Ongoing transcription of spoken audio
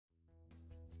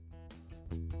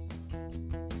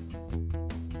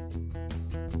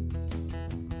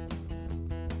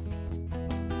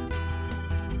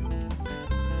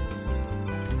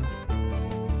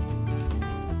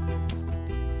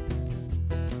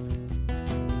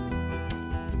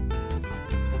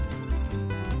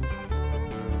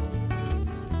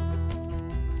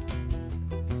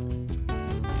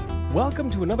Welcome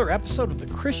to another episode of the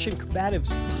Christian Combatives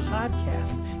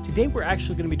podcast. Today we're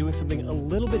actually going to be doing something a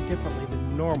little bit differently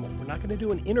than normal. We're not going to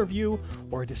do an interview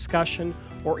or a discussion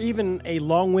or even a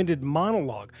long-winded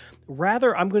monologue.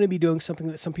 Rather, I'm going to be doing something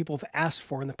that some people have asked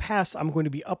for in the past. I'm going to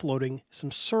be uploading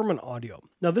some sermon audio.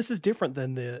 Now, this is different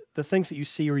than the things that you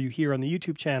see or you hear on the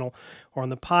YouTube channel or on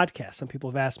the podcast. Some people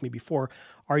have asked me before,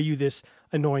 are you this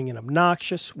annoying and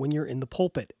obnoxious when you're in the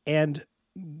pulpit? And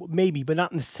maybe, but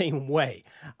not in the same way.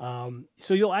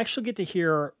 So you'll actually get to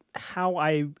hear how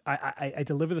I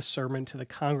deliver the sermon to the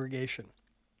congregation.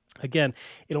 Again,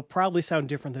 it'll probably sound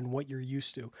different than what you're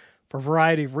used to for a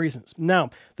variety of reasons. Now,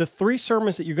 the three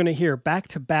sermons that you're going to hear back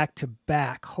to back to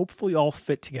back hopefully all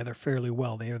fit together fairly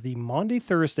well. They are the Maundy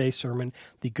Thursday sermon,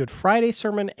 the Good Friday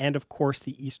sermon, and of course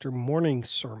the Easter morning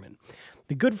sermon.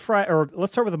 The Good Friday, or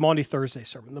let's start with the Maundy Thursday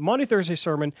sermon. The Maundy Thursday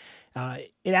sermon,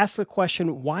 it asks the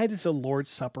question, why does the Lord's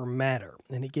Supper matter?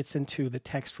 And it gets into the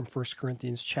text from 1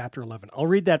 Corinthians chapter 11. I'll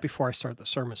read that before I start the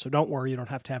sermon, so don't worry, you don't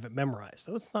have to have it memorized,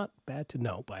 though it's not bad to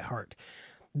know by heart.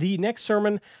 The next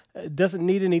sermon doesn't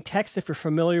need any text if you're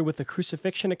familiar with the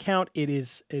crucifixion account. It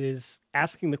is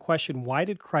asking the question, why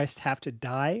did Christ have to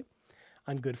die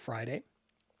on Good Friday?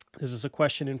 This is a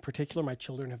question in particular my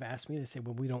children have asked me. They say,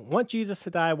 well, we don't want Jesus to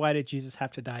die. Why did Jesus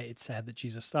have to die? It's sad that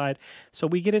Jesus died. So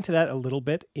we get into that a little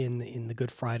bit in the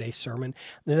Good Friday sermon.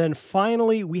 And then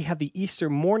finally, we have the Easter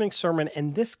morning sermon,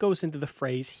 and this goes into the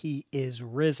phrase, He is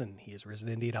risen. He is risen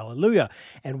indeed, hallelujah.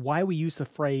 And why we use the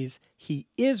phrase, He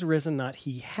is risen, not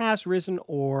He has risen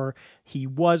or He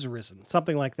was risen,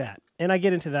 something like that. And I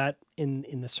get into that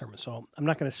in the sermon, so I'm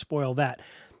not going to spoil that.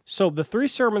 So the three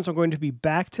sermons are going to be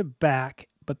back to back.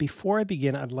 But before I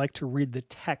begin, I'd like to read the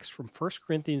text from 1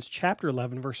 Corinthians chapter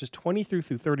 11, verses 23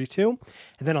 through 32,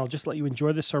 and then I'll just let you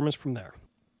enjoy the sermons from there.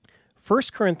 1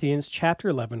 Corinthians chapter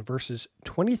 11, verses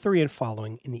 23 and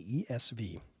following in the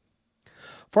ESV.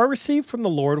 For I received from the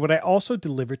Lord what I also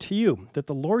delivered to you, that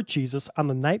the Lord Jesus, on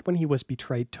the night when he was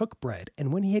betrayed, took bread,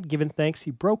 and when he had given thanks,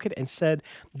 he broke it and said,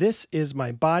 "This is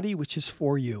my body, which is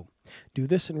for you. Do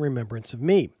this in remembrance of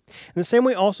me." In the same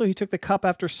way also he took the cup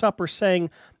after supper, saying,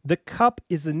 "The cup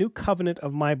is the new covenant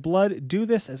of my blood. Do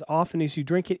this as often as you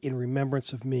drink it in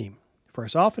remembrance of me. For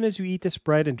as often as you eat this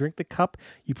bread and drink the cup,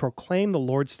 you proclaim the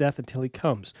Lord's death until he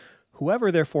comes.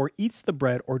 Whoever therefore eats the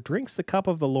bread or drinks the cup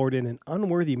of the Lord in an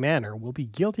unworthy manner will be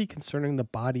guilty concerning the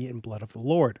body and blood of the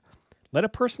Lord. Let a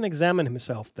person examine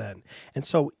himself then, and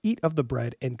so eat of the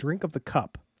bread and drink of the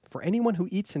cup. For anyone who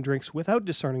eats and drinks without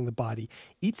discerning the body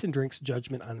eats and drinks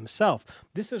judgment on himself.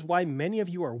 This is why many of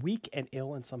you are weak and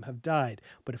ill, and some have died.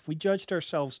 But if we judged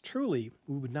ourselves truly,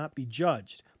 we would not be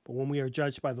judged. But when we are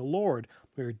judged by the Lord,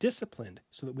 we are disciplined,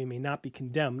 so that we may not be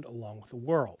condemned along with the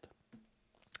world."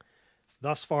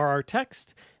 Thus far our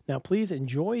text. Now please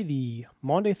enjoy the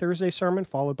Maundy Thursday sermon,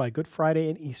 followed by Good Friday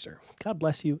and Easter. God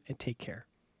bless you, and take care.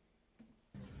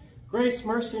 Grace,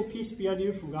 mercy, and peace be unto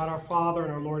you from God our Father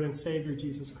and our Lord and Savior,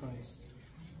 Jesus Christ.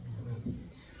 Amen.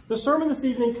 The sermon this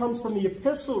evening comes from the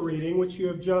epistle reading, which you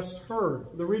have just heard,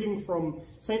 the reading from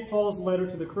St. Paul's letter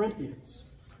to the Corinthians.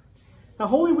 Now,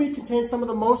 Holy Week contains some of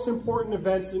the most important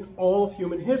events in all of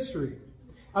human history.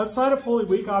 Outside of Holy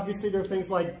Week, obviously, there are things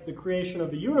like the creation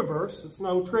of the universe. It's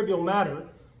no trivial matter.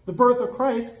 The birth of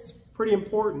Christ is pretty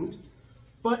important.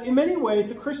 But in many ways,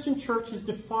 the Christian church is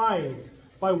defined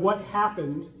by what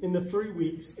happened in the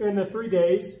 3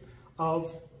 days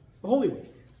of the Holy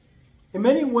Week. In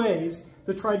many ways,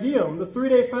 the Triduum, the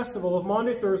 3-day festival of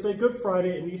Maundy Thursday, Good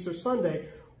Friday, and Easter Sunday,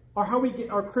 are how we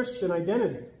get our Christian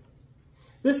identity.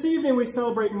 This evening, we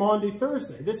celebrate Maundy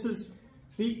Thursday. This is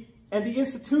the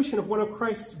institution of one of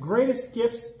Christ's greatest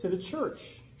gifts to the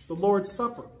church, the Lord's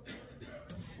Supper.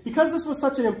 Because this was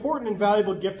such an important and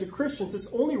valuable gift to Christians,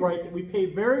 it's only right that we pay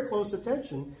very close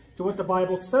attention to what the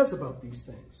Bible says about these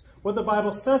things, what the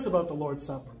Bible says about the Lord's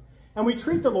Supper. And we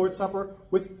treat the Lord's Supper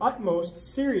with utmost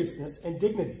seriousness and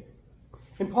dignity.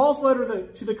 In Paul's letter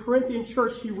to the Corinthian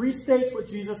church, he restates what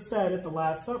Jesus said at the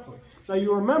Last Supper. Now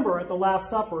you remember at the Last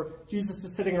Supper, Jesus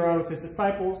is sitting around with his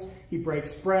disciples, he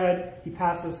breaks bread, he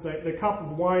passes the cup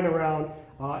of wine around,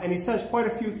 and he says quite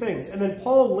a few things. And then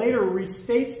Paul later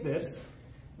restates this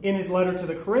in his letter to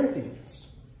the Corinthians.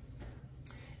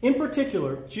 In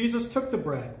particular, Jesus took the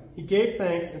bread, he gave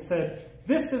thanks and said,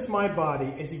 "This is my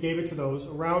body," as he gave it to those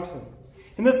around him.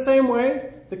 In the same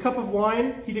way, the cup of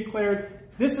wine, he declared,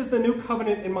 "This is the new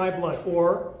covenant in my blood,"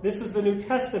 or "This is the New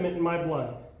Testament in my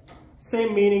blood."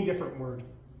 Same meaning, different word.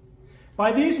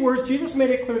 By these words, Jesus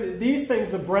made it clear that these things,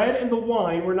 the bread and the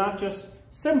wine, were not just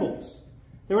symbols.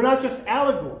 They were not just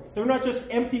allegories. They were not just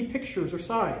empty pictures or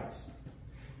signs.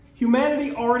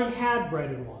 Humanity already had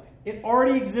bread and wine. It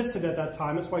already existed at that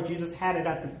time. That's why Jesus had it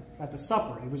at the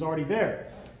supper. It was already there.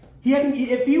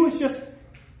 If he was just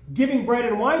giving bread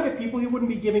and wine to people, he wouldn't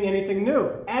be giving anything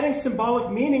new. Adding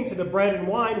symbolic meaning to the bread and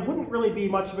wine wouldn't really be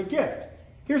much of a gift.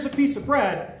 Here's a piece of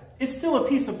bread. It's still a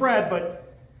piece of bread,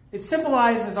 but it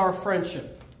symbolizes our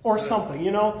friendship or something,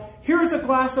 you know. Here's a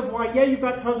glass of wine. Yeah, you've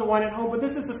got tons of wine at home, but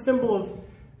this is a symbol of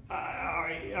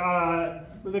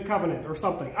the covenant or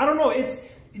something. I don't know.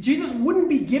 Jesus wouldn't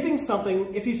be giving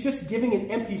something if he's just giving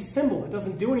an empty symbol. It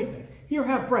doesn't do anything. Here,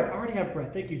 have bread. I already have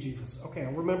bread. Thank you, Jesus. Okay,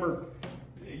 I'll remember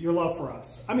your love for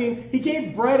us. I mean, he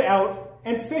gave bread out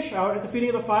and fish out at the feeding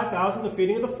of the 5,000, the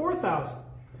feeding of the 4,000.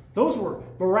 Those were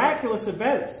miraculous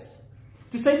events.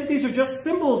 To say that these are just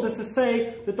symbols is to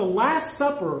say that the Last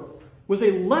Supper was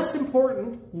a less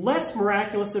important, less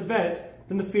miraculous event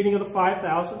than the feeding of the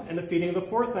 5,000 and the feeding of the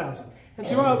 4,000. And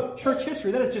throughout church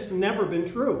history, that has just never been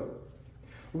true.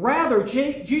 Rather,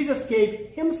 Jesus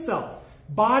gave himself,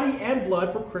 body and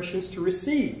blood, for Christians to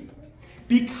receive.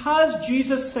 Because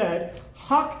Jesus said,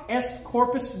 "Hoc est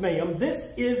corpus meum,"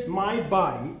 this is my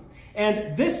body,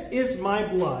 and this is my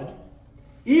blood,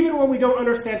 even when we don't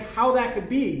understand how that could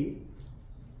be,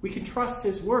 we can trust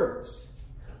his words.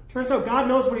 Turns out God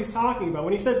knows what he's talking about.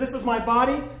 When he says, "This is my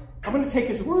body," I'm going to take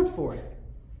his word for it.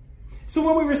 So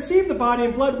when we receive the body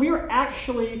and blood, we are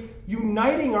actually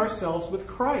uniting ourselves with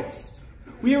Christ.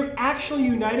 We are actually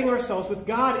uniting ourselves with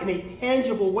God in a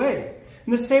tangible way.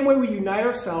 In the same way we unite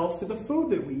ourselves to the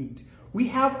food that we eat. We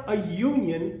have a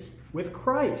union with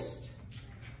Christ.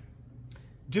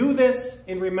 Do this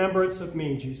in remembrance of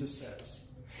me, Jesus says.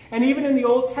 And even in the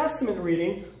Old Testament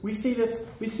reading, we see this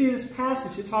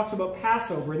passage that talks about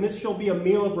Passover, and this shall be a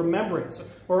meal of remembrance,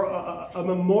 or a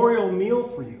memorial meal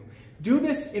for you. Do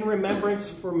this in remembrance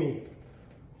for me.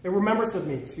 In remembrance of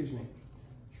me, excuse me.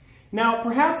 Now,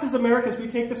 perhaps as Americans, we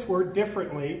take this word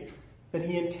differently than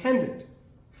he intended.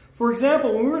 For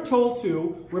example, when we were told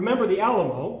to remember the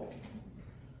Alamo,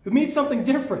 it means something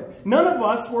different. None of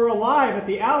us were alive at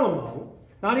the Alamo,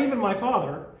 not even my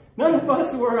father. None of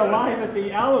us were alive at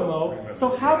the Alamo, so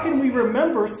how can we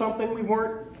remember something we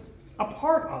weren't a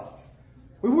part of?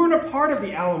 We weren't a part of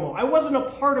the Alamo. I wasn't a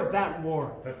part of that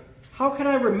war. How can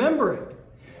I remember it?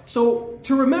 So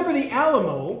to remember the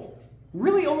Alamo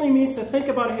really only means to think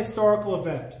about a historical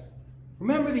event.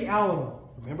 Remember the Alamo.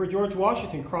 Remember George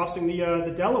Washington crossing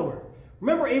the Delaware.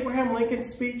 Remember Abraham Lincoln's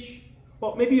speech?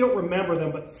 Well, maybe you don't remember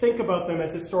them, but think about them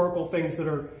as historical things that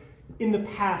are in the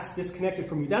past, disconnected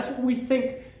from you. That's what we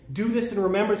think "do this in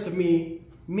remembrance of me"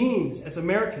 means as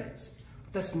Americans.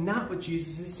 But that's not what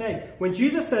Jesus is saying. When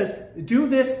Jesus says, "Do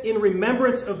this in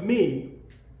remembrance of me,"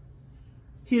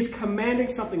 he is commanding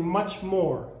something much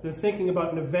more than thinking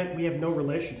about an event we have no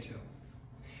relation to.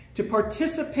 To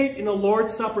participate in the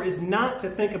Lord's Supper is not to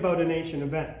think about an ancient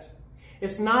event.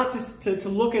 It's not to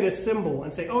look at a symbol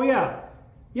and say, "Oh yeah,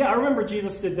 I remember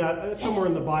Jesus did that. That's somewhere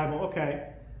in the Bible. Okay."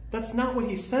 That's not what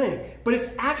he's saying. But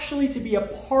it's actually to be a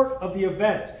part of the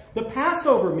event. The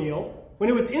Passover meal, when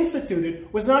it was instituted,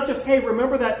 was not just, "Hey,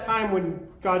 remember that time when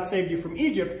God saved you from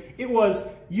Egypt?" It was,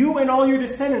 you and all your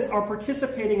descendants are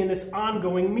participating in this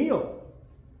ongoing meal.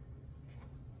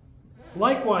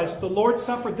 Likewise, with the Lord's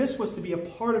Supper, this was to be a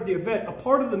part of the event, a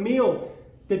part of the meal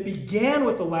that began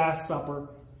with the Last Supper,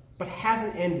 but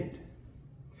hasn't ended.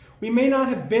 We may not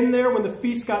have been there when the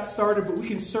feast got started, but we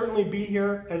can certainly be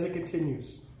here as it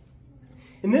continues.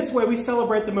 In this way, we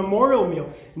celebrate the memorial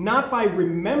meal, not by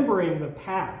remembering the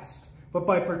past, but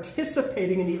by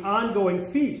participating in the ongoing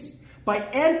feast, by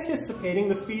anticipating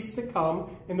the feast to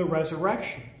come in the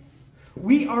resurrection.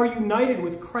 We are united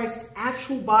with Christ's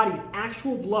actual body and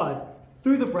actual blood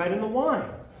through the bread and the wine.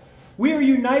 We are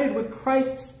united with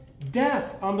Christ's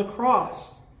death on the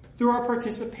cross through our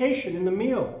participation in the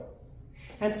meal.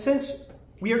 And since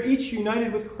we are each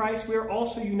united with Christ, we are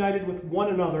also united with one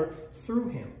another through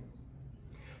him.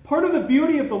 Part of the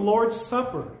beauty of the Lord's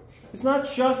Supper is not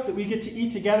just that we get to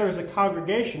eat together as a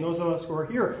congregation, those of us who are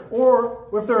here, or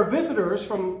if there are visitors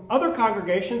from other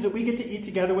congregations, that we get to eat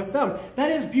together with them.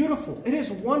 That is beautiful. It is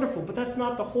wonderful, but that's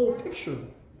not the whole picture.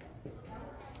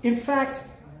 In fact,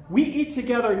 we eat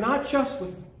together not just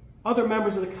with other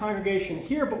members of the congregation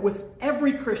here, but with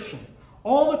every Christian.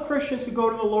 All the Christians who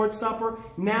go to the Lord's Supper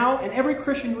now, and every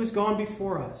Christian who has gone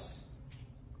before us.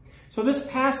 So this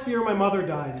past year, my mother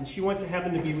died, and she went to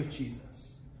heaven to be with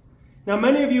Jesus. Now,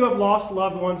 many of you have lost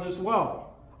loved ones as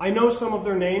well. I know some of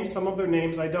their names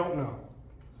I don't know.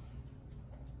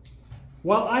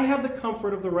 While I have the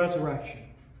comfort of the resurrection,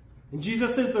 and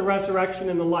Jesus is the resurrection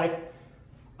and the life,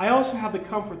 I also have the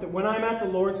comfort that when I'm at the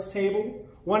Lord's table,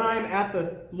 when I'm at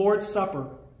the Lord's Supper,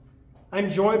 I'm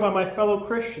joined by my fellow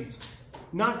Christians,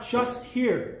 not just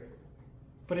here,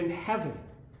 but in heaven.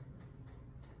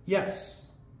 Yes,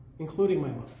 including my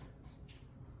mother.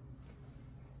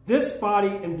 This body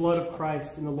and blood of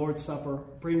Christ in the Lord's Supper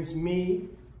brings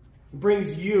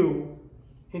you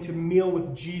into a meal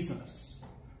with Jesus.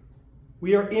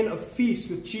 We are in a feast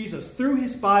with Jesus. Through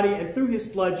his body and through his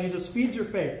blood, Jesus feeds your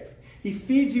faith. He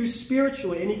feeds you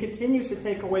spiritually, and he continues to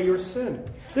take away your sin.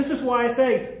 This is why I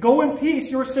say, go in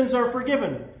peace, your sins are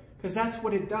forgiven, because that's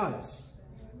what it does.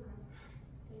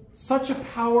 Such a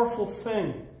powerful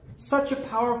thing, such a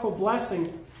powerful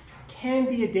blessing can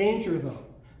be a danger, though.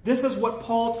 This is what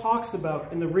Paul talks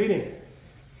about in the reading.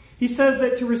 He says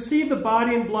that to receive the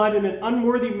body and blood in an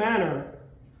unworthy manner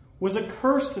was a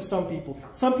curse to some people.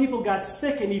 Some people got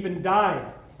sick and even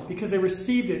died because they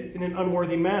received it in an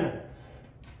unworthy manner.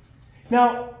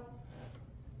 Now,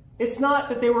 it's not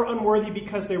that they were unworthy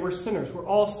because they were sinners. We're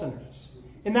all sinners.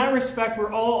 In that respect,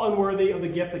 we're all unworthy of the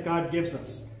gift that God gives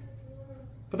us.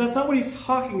 But that's not what he's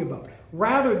talking about.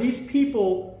 Rather, these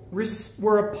people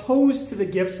were opposed to the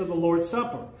gifts of the Lord's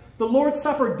Supper. The Lord's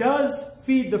Supper does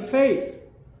feed the faith.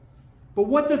 But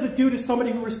what does it do to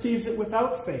somebody who receives it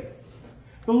without faith?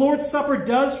 The Lord's Supper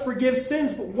does forgive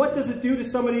sins, but what does it do to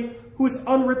somebody who is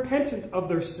unrepentant of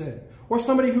their sin? Or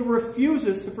somebody who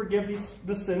refuses to forgive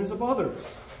the sins of others?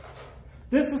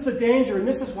 This is the danger, and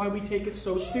this is why we take it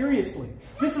so seriously.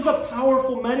 This is a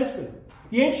powerful medicine.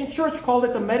 The ancient church called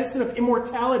it the medicine of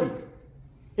immortality.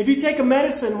 If you take a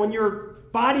medicine when your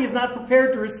body is not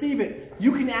prepared to receive it,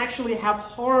 you can actually have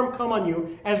harm come on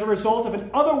you as a result of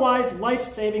an otherwise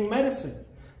life-saving medicine.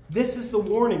 This is the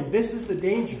warning. This is the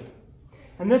danger.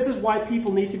 And this is why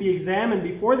people need to be examined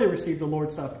before they receive the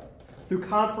Lord's Supper. Through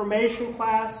confirmation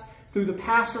class, through the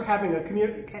pastor having a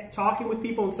community, talking with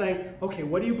people and saying, okay,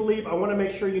 what do you believe? I want to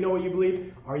make sure you know what you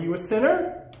believe. Are you a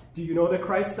sinner? Do you know that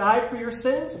Christ died for your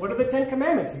sins? What are the 10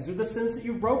 Commandments? These are the sins that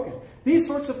you've broken. These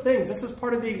sorts of things. This is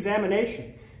part of the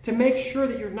examination to make sure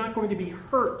that you're not going to be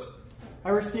hurt by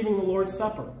receiving the Lord's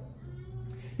Supper.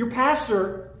 Your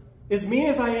pastor, as mean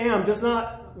as I am, does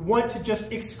not want to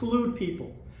just exclude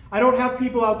people. I don't have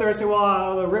people out there and say,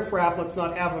 well, the riffraff, let's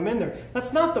not have them in there.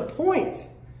 That's not the point.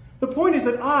 The point is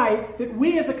that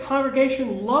we as a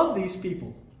congregation love these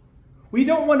people. We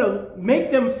don't want to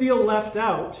make them feel left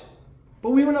out,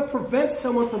 but we want to prevent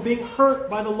someone from being hurt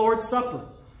by the Lord's Supper.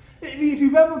 If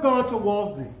you've ever gone to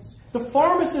Walgreens, the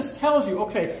pharmacist tells you,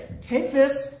 okay, take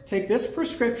this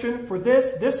prescription for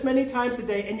this many times a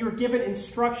day, and you're given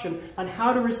instruction on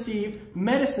how to receive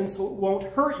medicine so it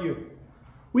won't hurt you.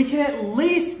 We can at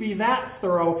least be that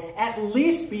thorough, at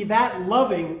least be that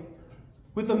loving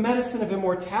with the medicine of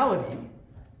immortality.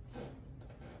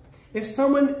 If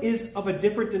someone is of a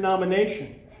different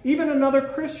denomination, even another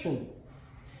Christian,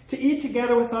 to eat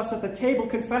together with us at the table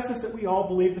confesses that we all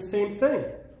believe the same thing.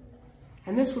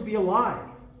 And this would be a lie.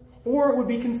 Or it would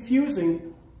be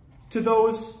confusing to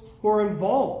those who are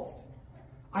involved.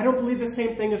 I don't believe the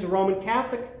same thing as a Roman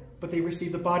Catholic, but they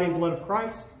receive the body and blood of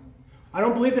Christ. I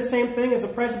don't believe the same thing as a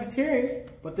Presbyterian,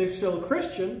 but they're still a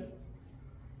Christian.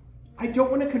 I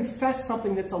don't want to confess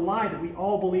something that's a lie, that we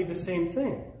all believe the same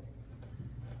thing.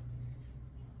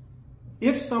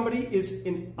 If somebody is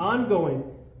in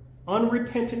ongoing,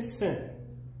 unrepentant sin,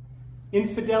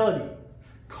 infidelity,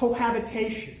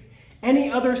 cohabitation,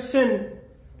 any other sin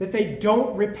that they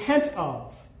don't repent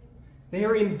of, they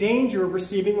are in danger of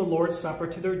receiving the Lord's Supper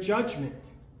to their judgment.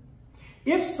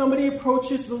 If somebody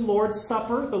approaches the Lord's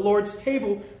Supper, the Lord's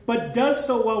table, but does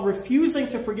so while refusing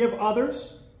to forgive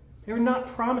others, they are not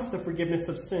promised the forgiveness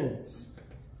of sins.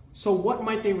 So what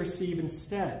might they receive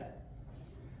instead?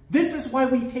 This is why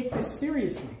we take this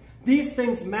seriously. These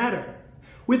things matter.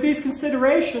 With these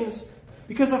considerations,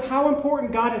 because of how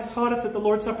important God has taught us that the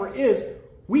Lord's Supper is,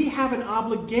 we have an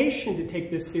obligation to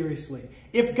take this seriously.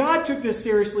 If God took this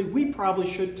seriously, we probably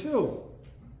should too.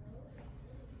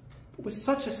 With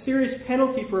such a serious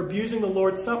penalty for abusing the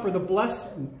Lord's Supper, the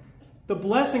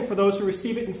blessing for those who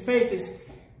receive it in faith is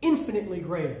infinitely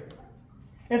greater.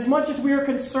 As much as we are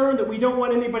concerned that we don't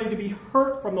want anybody to be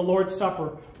hurt from the Lord's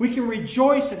Supper, we can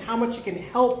rejoice in how much it can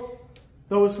help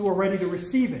those who are ready to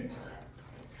receive it.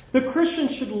 The Christian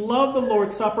should love the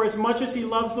Lord's Supper as much as he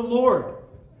loves the Lord.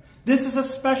 This is a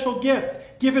special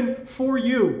gift given for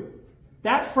you.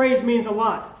 That phrase means a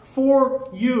lot. For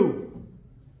you.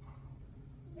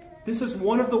 This is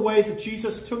one of the ways that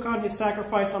Jesus took on his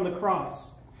sacrifice on the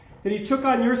cross. That he took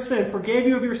on your sin, forgave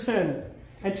you of your sin,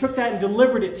 and took that and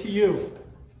delivered it to you.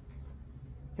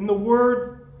 In the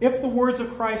word, if the words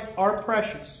of Christ are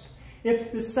precious,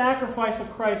 if the sacrifice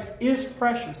of Christ is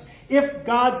precious, if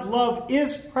God's love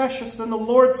is precious, then the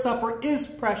Lord's Supper is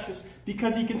precious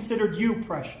because he considered you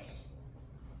precious.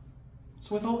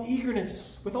 So with all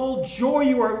eagerness, with all joy,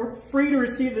 you are free to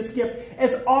receive this gift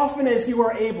as often as you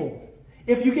are able.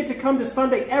 If you get to come to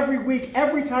Sunday every week,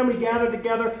 every time we gather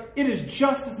together, it is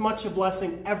just as much a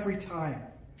blessing every time.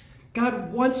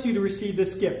 God wants you to receive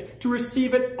this gift, to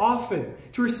receive it often,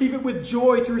 to receive it with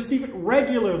joy, to receive it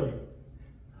regularly.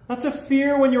 Not to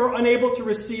fear when you're unable to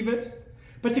receive it,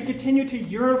 but to continue to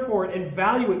yearn for it and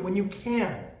value it when you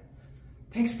can.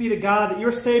 Thanks be to God that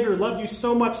your Savior loved you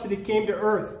so much that he came to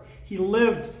earth. He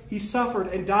lived, he suffered,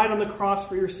 and died on the cross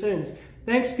for your sins.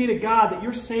 Thanks be to God that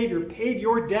your Savior paid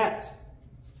your debt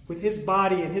with his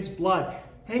body and his blood.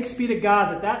 Thanks be to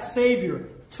God that that Savior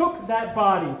took that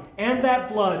body and that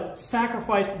blood,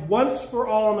 sacrificed once for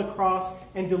all on the cross,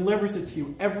 and delivers it to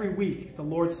you every week at the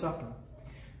Lord's Supper.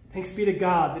 Thanks be to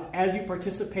God that as you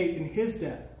participate in his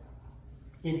death,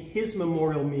 in his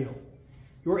memorial meal,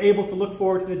 you are able to look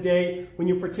forward to the day when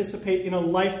you participate in a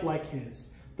life like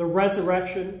his, the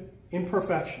resurrection in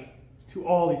perfection to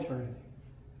all eternity.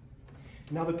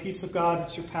 And now the peace of God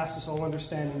that surpasses all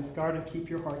understanding, guard and keep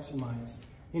your hearts and minds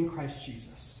in Christ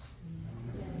Jesus.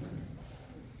 Amen.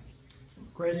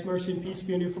 Grace, mercy, and peace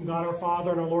be unto you from God our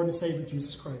Father and our Lord and Savior,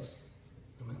 Jesus Christ.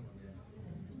 Amen.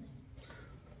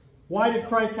 Why did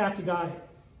Christ have to die?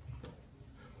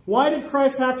 Why did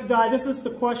Christ have to die? This is the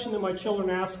question that my children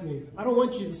ask me. I don't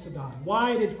want Jesus to die.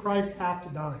 Why did Christ have to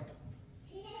die?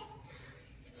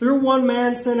 Through one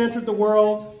man, sin entered the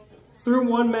world. Through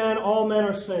one man, all men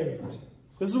are saved.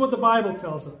 This is what the Bible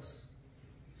tells us.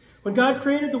 When God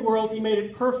created the world, he made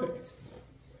it perfect.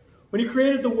 When he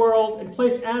created the world and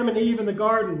placed Adam and Eve in the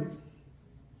garden,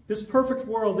 this perfect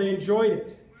world, they enjoyed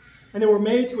it. And they were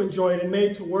made to enjoy it and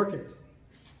made to work it.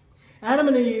 Adam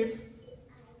and Eve,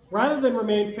 rather than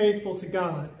remain faithful to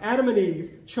God, Adam and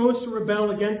Eve chose to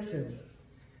rebel against him.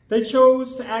 They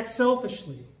chose to act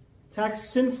selfishly, to act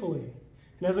sinfully.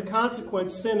 And as a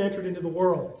consequence, sin entered into the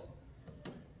world.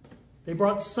 They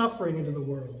brought suffering into the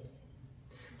world.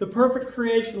 The perfect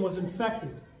creation was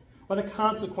infected by the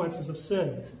consequences of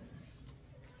sin.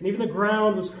 And even the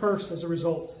ground was cursed as a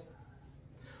result.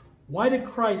 Why did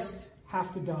Christ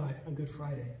have to die on Good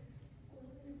Friday?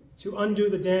 To undo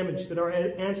the damage that our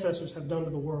ancestors have done to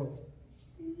the world.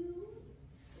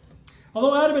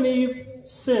 Although Adam and Eve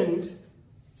sinned,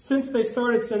 since they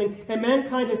started sinning, and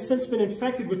mankind has since been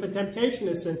infected with the temptation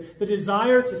to sin, the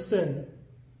desire to sin,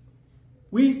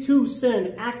 we too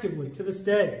sin actively to this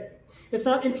day. It's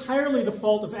not entirely the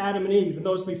fault of Adam and Eve and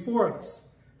those before us.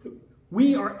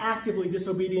 We are actively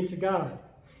disobedient to God.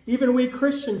 Even we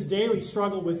Christians daily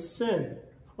struggle with sin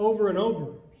over and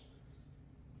over.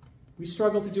 We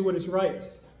struggle to do what is right.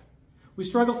 We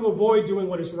struggle to avoid doing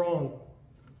what is wrong.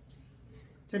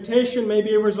 Temptation may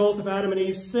be a result of Adam and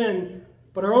Eve's sin,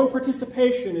 but our own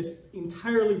participation is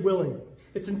entirely willing.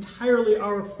 It's entirely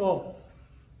our fault.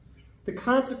 The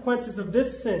consequences of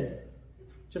this sin,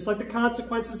 just like the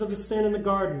consequences of the sin in the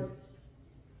garden,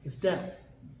 is death.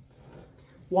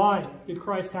 Why did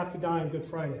Christ have to die on Good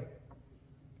Friday?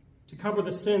 To cover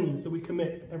the sins that we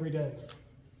commit every day.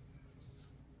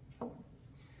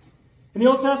 In the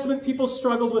Old Testament, people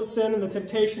struggled with sin and the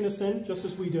temptation to sin, just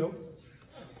as we do.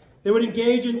 They would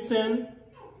engage in sin,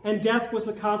 and death was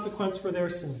the consequence for their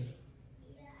sin.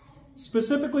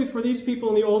 Specifically for these people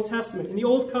in the Old Testament, in the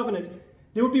Old Covenant,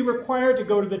 they would be required to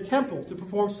go to the temple to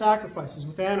perform sacrifices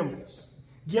with animals,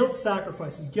 guilt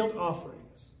sacrifices, guilt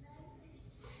offerings.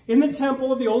 In the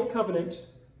temple of the Old Covenant,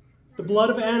 the blood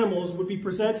of animals would be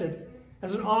presented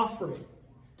as an offering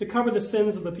to cover the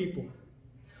sins of the people.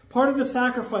 Part of the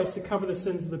sacrifice to cover the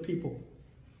sins of the people.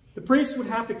 The priests would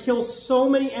have to kill so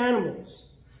many animals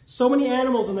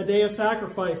on the day of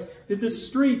sacrifice, that the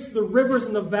streets, the rivers,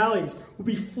 and the valleys would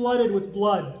be flooded with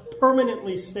blood,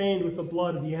 permanently stained with the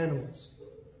blood of the animals.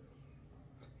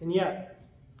 And yet,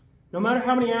 no matter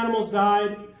how many animals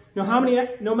died, no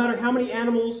matter how many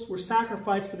animals were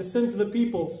sacrificed for the sins of the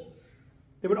people,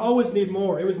 they would always need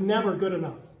more. It was never good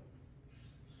enough.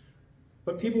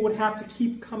 But people would have to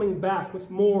keep coming back with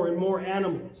more and more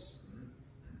animals,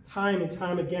 time and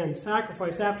time again,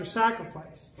 sacrifice after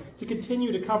sacrifice, to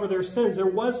continue to cover their sins. There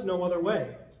was no other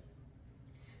way.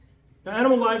 Now,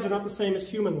 animal lives are not the same as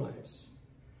human lives.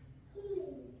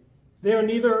 They are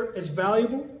neither as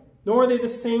valuable, nor are they the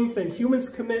same thing. Humans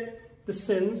commit the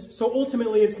sins, so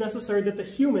ultimately it's necessary that the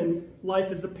human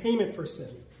life is the payment for sin.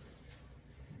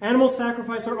 Animal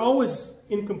sacrifices are always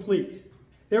incomplete.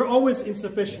 They're always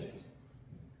insufficient.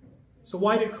 So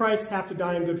why did Christ have to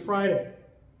die on Good Friday?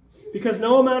 Because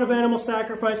no amount of animal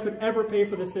sacrifice could ever pay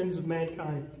for the sins of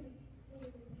mankind.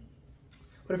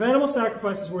 But if animal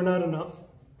sacrifices were not enough,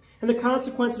 and the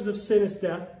consequences of sin is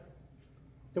death,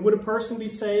 then would a person be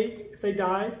saved if they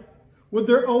died? Would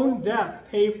their own death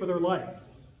pay for their life?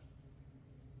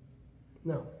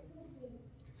 No.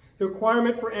 The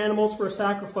requirement for animals for a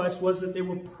sacrifice was that they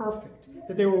were perfect,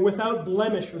 that they were without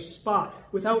blemish or spot,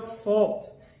 without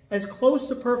fault, as close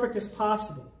to perfect as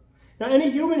possible. Now,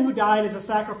 any human who died as a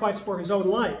sacrifice for his own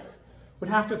life would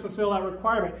have to fulfill that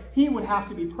requirement. He would have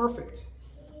to be perfect.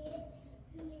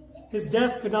 His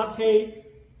death could not pay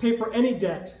for any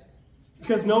debt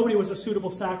because nobody was a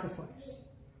suitable sacrifice,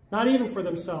 not even for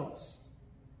themselves.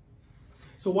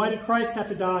 So why did Christ have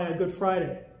to die on Good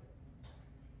Friday?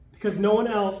 Because no one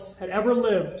else had ever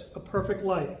lived a perfect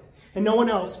life, and no one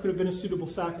else could have been a suitable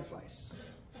sacrifice.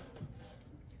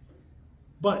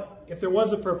 But if there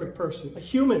was a perfect person, a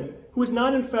human who was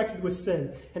not infected with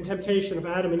sin and temptation of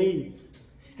Adam and Eve,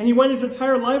 and he went his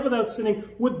entire life without sinning,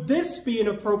 would this be an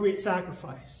appropriate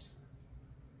sacrifice?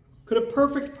 Could a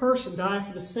perfect person die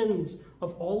for the sins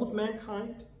of all of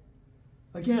mankind?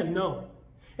 Again, no.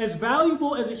 As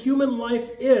valuable as a human life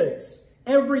is,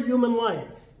 every human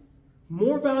life,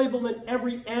 more valuable than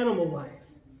every animal life,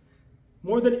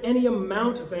 more than any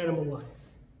amount of animal life,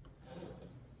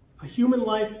 a human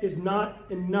life is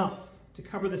not enough to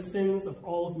cover the sins of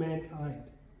all of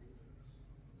mankind.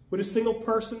 Would a single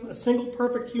person, a single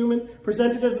perfect human,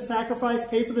 presented as a sacrifice,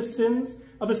 pay for the sins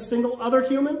of a single other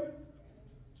human?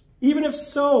 Even if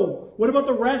so, what about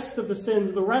the rest of the sins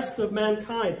of the rest of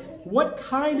mankind? What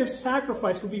kind of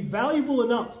sacrifice would be valuable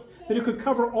enough that it could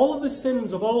cover all of the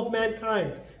sins of all of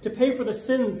mankind, to pay for the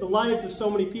sins, the lives of so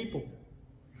many people?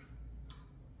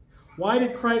 Why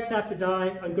did Christ have to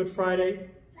die on Good Friday?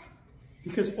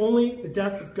 Because only the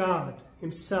death of God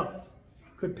himself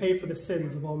could pay for the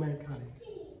sins of all mankind.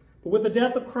 But with the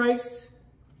death of Christ,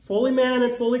 fully man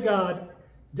and fully God,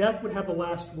 death would have the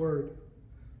last word.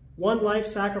 One life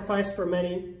sacrificed for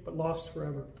many, but lost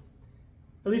forever.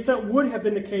 At least that would have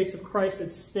been the case if Christ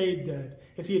had stayed dead,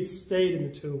 if he had stayed in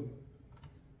the tomb.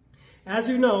 As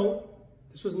you know,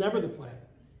 this was never the plan.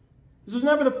 This was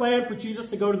never the plan for Jesus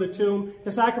to go to the tomb,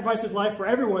 to sacrifice his life for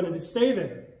everyone and to stay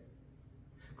there.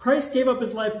 Christ gave up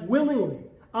his life willingly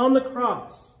on the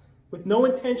cross, with no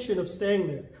intention of staying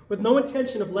there, with no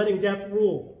intention of letting death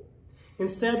rule.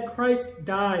 Instead, Christ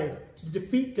died to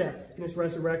defeat death in his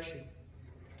resurrection.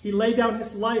 He laid down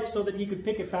his life so that he could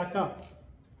pick it back up.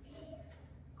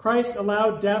 Christ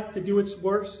allowed death to do its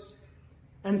worst,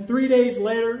 and 3 days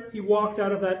later, he walked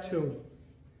out of that tomb,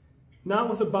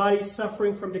 not with a body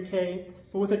suffering from decay,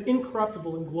 but with an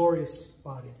incorruptible and glorious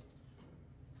body.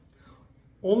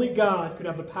 Only God could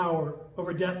have the power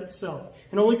over death itself,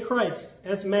 and only Christ,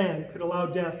 as man, could allow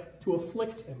death to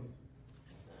afflict him.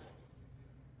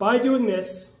 By doing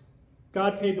this,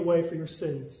 God paid the way for your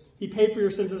sins. He paid for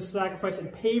your sins as a sacrifice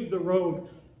and paved the road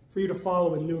for you to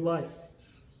follow in new life.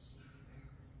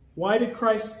 Why did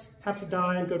Christ have to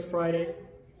die on Good Friday?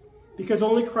 Because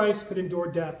only Christ could endure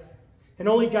death, and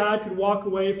only God could walk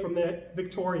away from that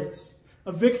victorious,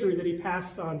 a victory that he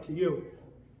passed on to you.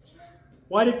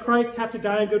 Why did Christ have to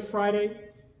die on Good Friday?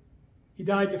 He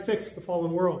died to fix the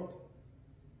fallen world.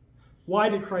 Why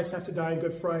did Christ have to die on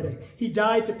Good Friday? He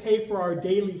died to pay for our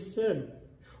daily sin.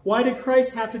 Why did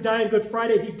Christ have to die on Good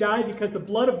Friday? He died because the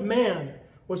blood of man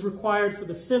was required for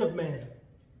the sin of man.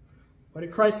 Why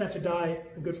did Christ have to die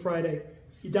on Good Friday?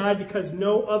 He died because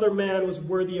no other man was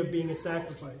worthy of being a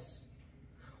sacrifice.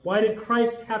 Why did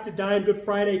Christ have to die on Good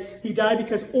Friday? He died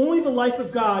because only the life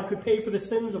of God could pay for the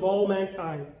sins of all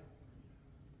mankind.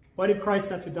 Why did Christ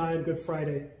have to die on Good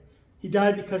Friday? He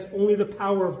died because only the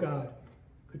power of God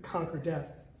could conquer death.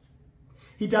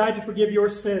 He died to forgive your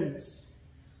sins,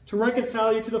 to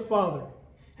reconcile you to the Father,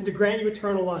 and to grant you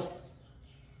eternal life.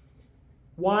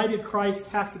 Why did Christ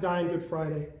have to die on Good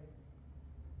Friday?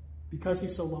 Because he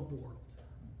so loved the world.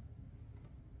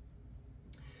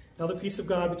 Now the peace of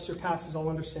God, which surpasses all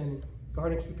understanding,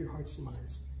 guard and keep your hearts and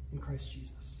minds in Christ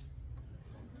Jesus.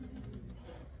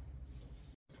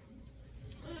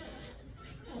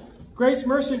 Grace,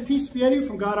 mercy, and peace be unto you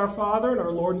from God our Father and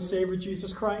our Lord and Savior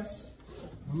Jesus Christ.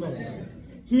 Amen. Amen.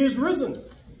 He is risen.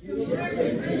 He is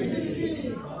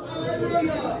risen.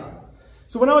 Hallelujah.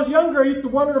 So when I was younger, I used to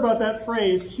wonder about that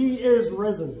phrase, he is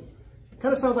risen. It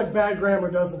kind of sounds like bad grammar,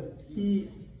 doesn't it? He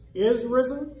is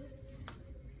risen.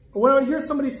 When I would hear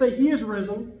somebody say he is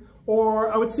risen,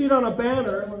 or I would see it on a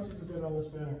banner, let's see if we did on this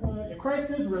banner.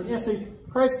 Christ is risen. Yeah, see,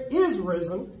 Christ is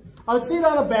risen. I would see it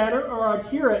on a banner, or I'd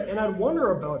hear it, and I'd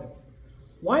wonder about it.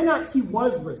 Why not he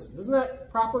was risen? Isn't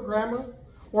that proper grammar?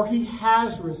 Or he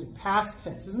has risen, past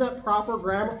tense. Isn't that proper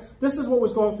grammar? This is what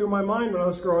was going through my mind when I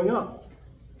was growing up.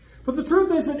 But the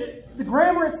truth is that the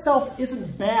grammar itself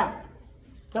isn't bad.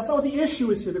 That's not what the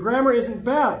issue is here. The grammar isn't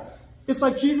bad. It's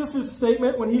like Jesus'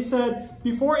 statement when he said,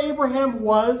 before Abraham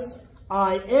was,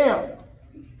 I am.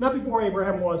 Not before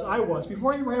Abraham was, I was.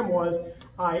 Before Abraham was,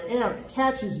 I am.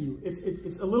 Catches you.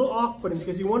 It's a little off-putting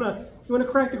because you want to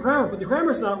correct the grammar, but the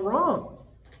grammar is not wrong.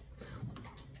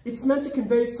 It's meant to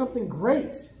convey something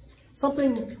great,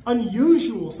 something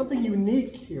unusual, something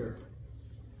unique here.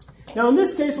 Now, in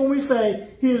this case, when we say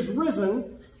he is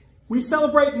risen, we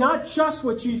celebrate not just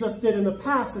what Jesus did in the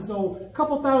past, as though a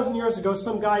couple thousand years ago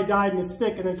some guy died in a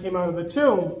stick and then came out of the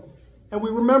tomb, and we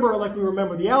remember it like we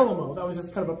remember the Alamo. That was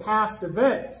just kind of a past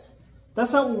event.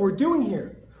 That's not what we're doing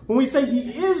here. When we say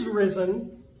he is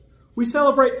risen, we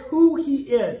celebrate who he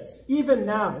is, even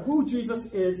now, who Jesus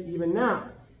is even now.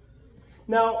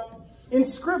 Now, in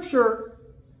Scripture,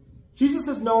 Jesus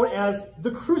is known as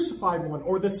the crucified one,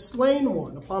 or the slain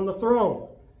one upon the throne.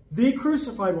 The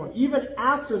crucified one, even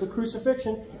after the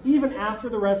crucifixion, even after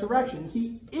the resurrection.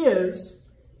 He is,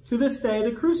 to this day,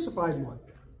 the crucified one.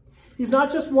 He's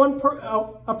not just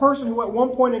a person who at one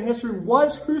point in history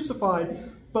was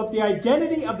crucified, but the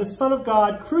identity of the Son of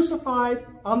God crucified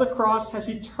on the cross has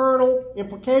eternal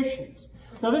implications.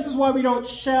 Now, this is why we don't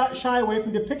shy away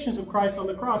from depictions of Christ on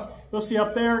the cross. You'll see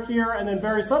up there, here, and then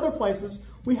various other places,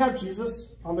 we have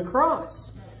Jesus on the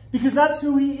cross. Because that's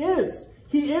who he is.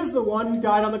 He is the one who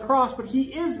died on the cross, but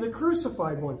he is the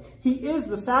crucified one. He is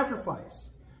the sacrifice.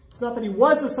 It's not that he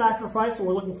was the sacrifice, and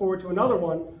we're looking forward to another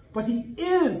one, but he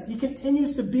is. He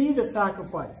continues to be the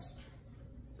sacrifice,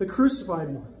 the crucified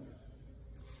one.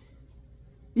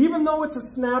 Even though it's a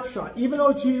snapshot, even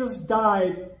though Jesus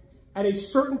died at a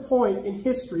certain point in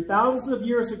history, thousands of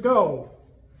years ago,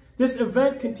 this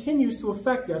event continues to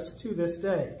affect us to this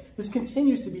day. This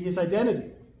continues to be his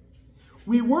identity.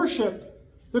 We worship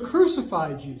the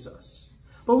crucified Jesus,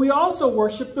 but we also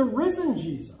worship the risen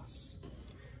Jesus.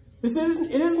 It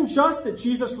isn't just that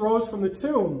Jesus rose from the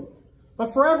tomb,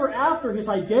 but forever after, his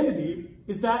identity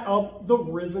is that of the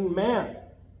risen man.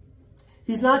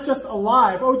 He's not just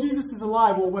alive. Oh, Jesus is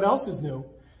alive. Well, what else is new?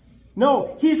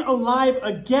 No, he's alive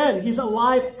again. He's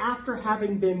alive after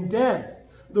having been dead.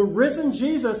 The risen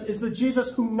Jesus is the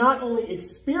Jesus who not only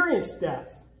experienced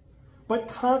death, but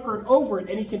conquered over it,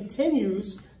 and he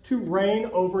continues to reign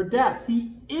over death.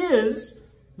 He is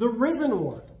the risen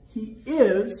one. He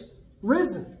is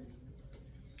risen.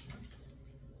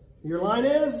 Your line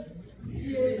is?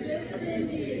 He is risen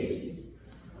indeed.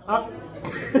 I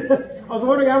was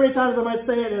wondering how many times I might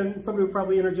say it, and somebody would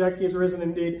probably interject, he is risen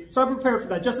indeed. So I'm prepared for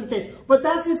that, just in case. But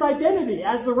that's his identity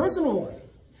as the risen one.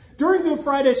 During Good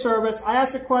Friday service, I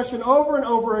asked a question over and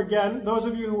over again. Those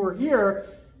of you who were here,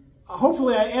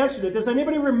 hopefully I answered it. Does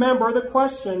anybody remember the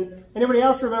question? Anybody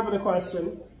else remember the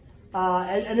question?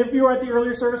 And if you were at the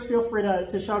earlier service, feel free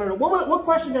to shout it out. What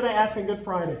question did I ask on Good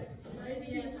Friday?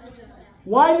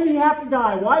 Why did he have to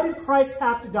die? Why did Christ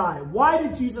have to die? Why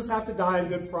did Jesus have to die on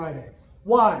Good Friday?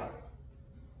 Why?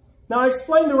 Now, I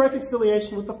explained the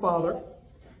reconciliation with the Father,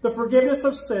 the forgiveness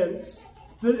of sins,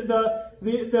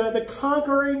 the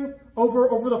conquering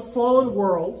over the fallen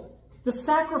world, the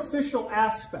sacrificial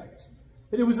aspect,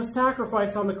 that it was a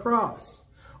sacrifice on the cross.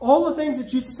 All the things that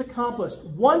Jesus accomplished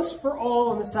once for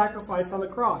all in the sacrifice on the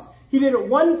cross. He did it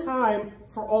one time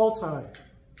for all time.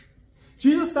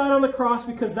 Jesus died on the cross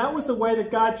because that was the way that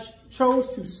God chose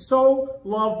to so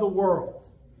love the world.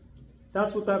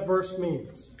 That's what that verse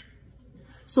means.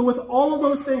 So with all of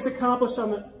those things accomplished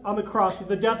on the cross, with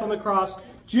the death on the cross,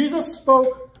 Jesus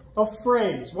spoke a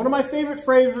phrase. One of my favorite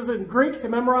phrases in Greek to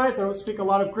memorize. I don't speak a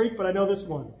lot of Greek, but I know this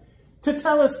one.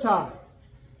 Tetelestai.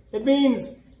 It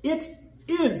means it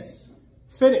is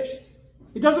finished.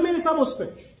 It doesn't mean it's almost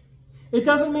finished. It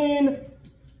doesn't mean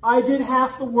I did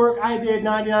half the work, I did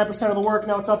 99% of the work,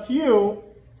 now it's up to you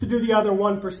to do the other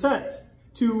 1%.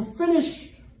 To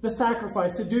finish the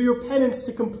sacrifice, to do your penance,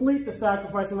 to complete the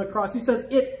sacrifice on the cross. He says,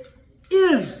 it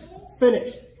is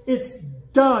finished. It's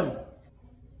done.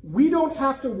 We don't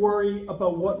have to worry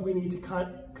about what we need to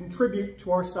contribute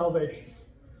to our salvation.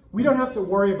 We don't have to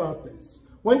worry about this.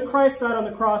 When Christ died on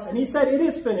the cross and he said, it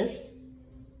is finished,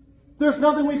 there's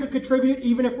nothing we could contribute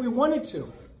even if we wanted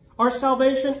to. Our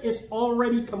salvation is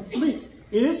already complete.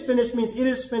 It is finished means it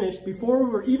is finished before we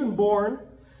were even born,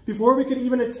 before we could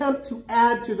even attempt to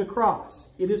add to the cross.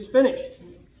 It is finished.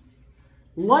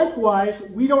 Likewise,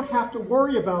 we don't have to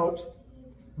worry about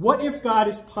what if God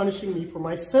is punishing me for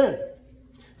my sin.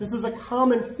 This is a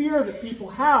common fear that people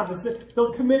have, is that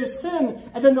they'll commit a sin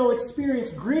and then they'll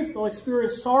experience grief, they'll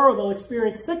experience sorrow, they'll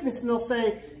experience sickness, and they'll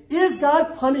say, is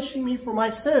God punishing me for my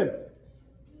sin?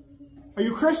 Are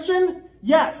you Christian?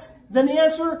 Yes. Then the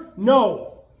answer,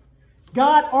 no.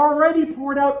 God already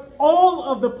poured out all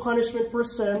of the punishment for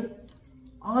sin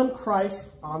on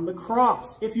Christ on the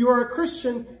cross. If you are a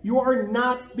Christian, you are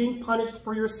not being punished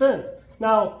for your sin.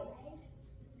 Now,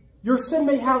 Your sin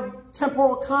may have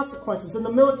temporal consequences. In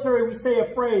the military, we say a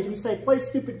phrase. We say, play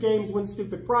stupid games, win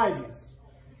stupid prizes.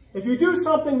 If you do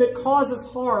something that causes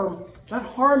harm, that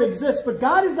harm exists. But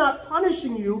God is not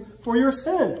punishing you for your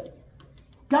sin.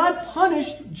 God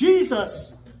punished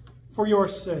Jesus for your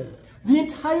sin. The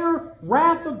entire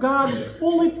wrath of God was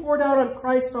fully poured out on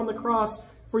Christ on the cross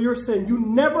for your sin. You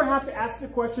never have to ask the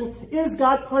question, is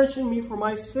God punishing me for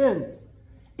my sin?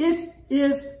 It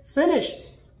is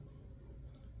finished.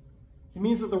 It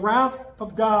means that the wrath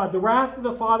of God, the wrath of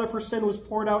the Father for sin was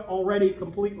poured out already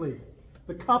completely.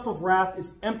 The cup of wrath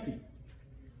is empty.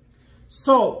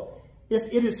 So, if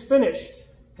it is finished,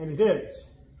 and it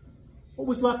is, what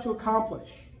was left to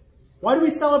accomplish? Why do we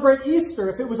celebrate Easter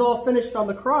if it was all finished on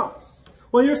the cross?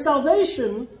 Well, your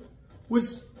salvation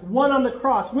was won on the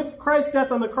cross. With Christ's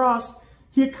death on the cross,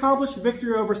 he accomplished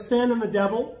victory over sin and the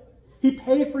devil. He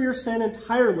paid for your sin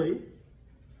entirely.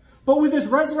 But with his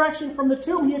resurrection from the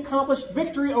tomb, he accomplished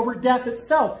victory over death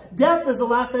itself. Death is the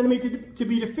last enemy to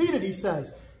be defeated, he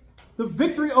says. The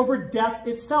victory over death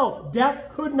itself. Death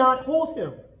could not hold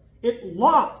him. It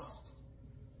lost.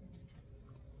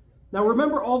 Now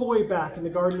remember all the way back in the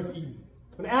Garden of Eden,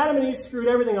 when Adam and Eve screwed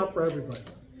everything up for everybody.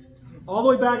 All the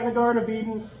way back in the Garden of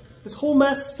Eden, this whole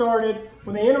mess started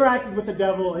when they interacted with the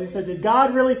devil, and he said, did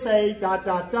God really say ...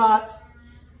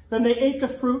 Then they ate the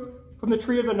fruit from the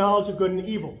tree of the knowledge of good and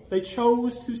evil. They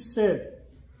chose to sin.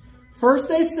 First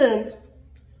they sinned,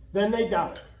 then they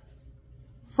died.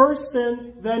 First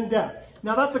sin, then death.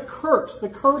 Now that's a curse. The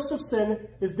curse of sin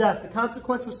is death. The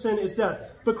consequence of sin is death.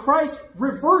 But Christ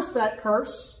reversed that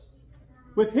curse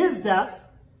with his death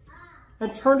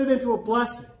and turned it into a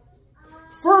blessing.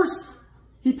 First,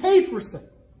 he paid for sin.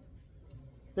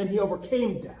 Then he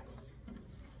overcame death.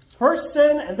 First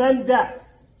sin and then death.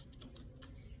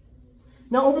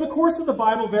 Now, over the course of the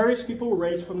Bible, various people were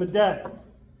raised from the dead.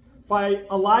 By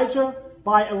Elijah,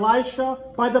 by Elisha,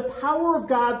 by the power of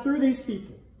God through these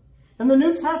people. In the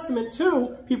New Testament,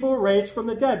 too, people were raised from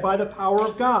the dead by the power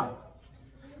of God.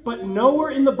 But nowhere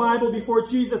in the Bible before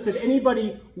Jesus did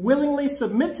anybody willingly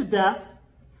submit to death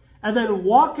and then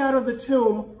walk out of the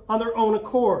tomb on their own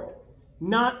accord.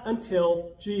 Not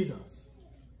until Jesus.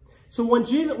 So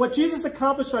what Jesus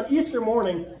accomplished on Easter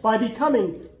morning by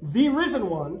becoming the risen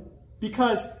one,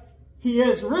 because he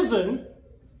is risen,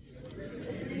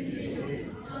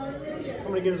 I'm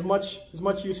going to get as much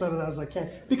use out of that as I can.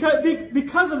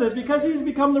 Because of this, because he's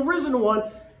become the risen one,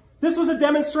 this was a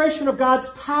demonstration of God's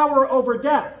power over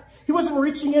death. He wasn't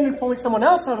reaching in and pulling someone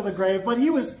else out of the grave, but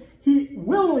he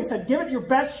willingly said, give it your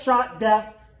best shot,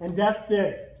 death, and death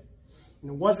did. And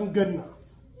it wasn't good enough.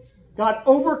 God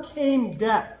overcame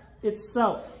death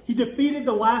itself. He defeated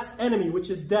the last enemy, which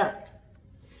is death.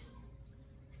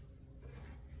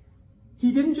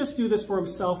 He didn't just do this for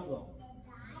himself, though.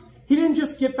 He didn't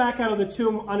just get back out of the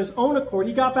tomb on his own accord.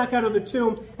 He got back out of the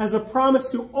tomb as a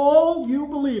promise to all you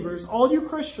believers, all you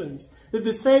Christians, that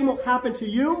the same will happen to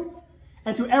you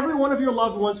and to every one of your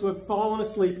loved ones who have fallen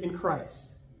asleep in Christ.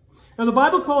 Now, the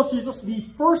Bible calls Jesus the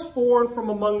firstborn from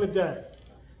among the dead.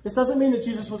 This doesn't mean that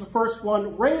Jesus was the first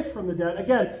one raised from the dead.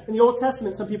 Again, in the Old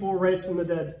Testament, some people were raised from the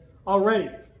dead already.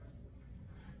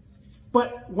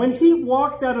 But when he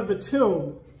walked out of the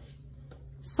tomb,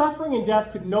 suffering and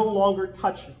death could no longer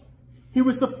touch him. He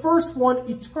was the first one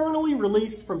eternally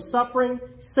released from suffering,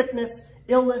 sickness,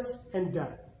 illness, and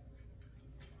death.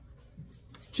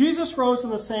 Jesus rose in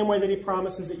the same way that he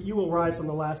promises that you will rise on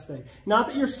the last day. Not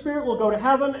that your spirit will go to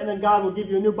heaven and then God will give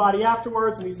you a new body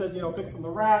afterwards and he says, pick from the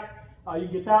rack. You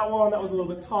get that one. That was a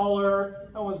little bit taller.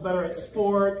 That one's better at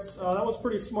sports. That one's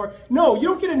pretty smart. No, you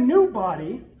don't get a new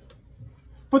body,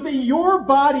 but that your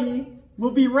body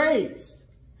will be raised.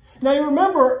 Now you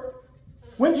remember,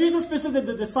 when Jesus visited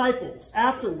the disciples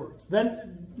afterwards,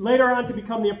 then later on to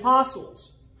become the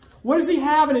apostles, what does he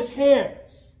have in his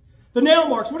hands? The nail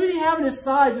marks. What did he have in his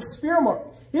side? The spear mark.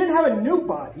 He didn't have a new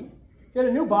body. If he had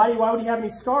a new body, why would he have any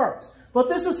scars? But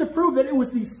this was to prove that it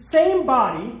was the same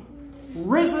body,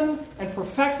 risen and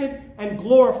perfected and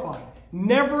glorified.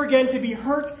 Never again to be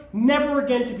hurt, never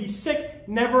again to be sick,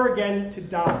 never again to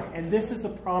die. And this is the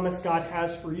promise God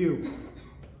has for you.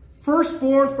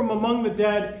 Firstborn from among the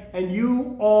dead, and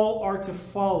you all are to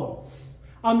follow.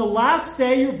 On the last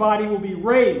day, your body will be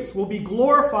raised, will be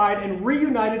glorified, and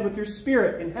reunited with your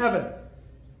spirit in heaven.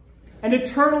 And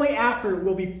eternally after, it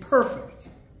will be perfect.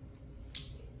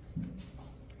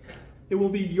 It will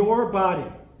be your body.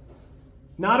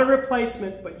 Not a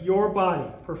replacement, but your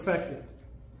body, perfected.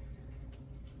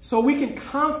 So we can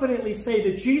confidently say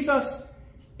that Jesus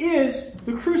is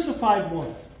the crucified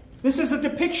one. This is a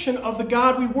depiction of the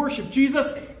God we worship.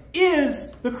 Jesus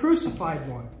is the crucified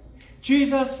one.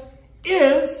 Jesus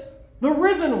is the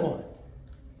risen one.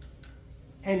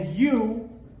 And you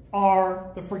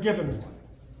are the forgiven one.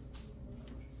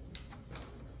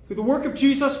 Through the work of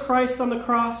Jesus Christ on the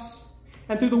cross,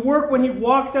 and through the work when he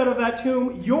walked out of that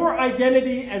tomb, your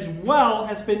identity as well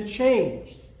has been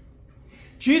changed.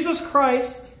 Jesus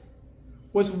Christ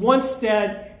was once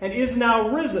dead and is now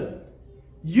risen.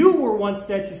 You were once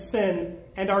dead to sin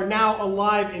and are now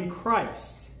alive in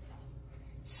Christ.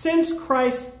 Since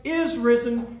Christ is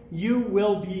risen, you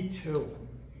will be too.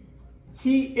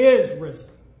 He is risen.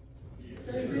 He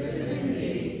is risen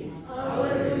indeed.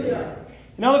 Hallelujah.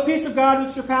 Now the peace of God,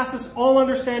 which surpasses all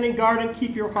understanding, guard and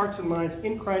keep your hearts and minds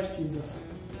in Christ Jesus.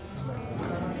 Amen.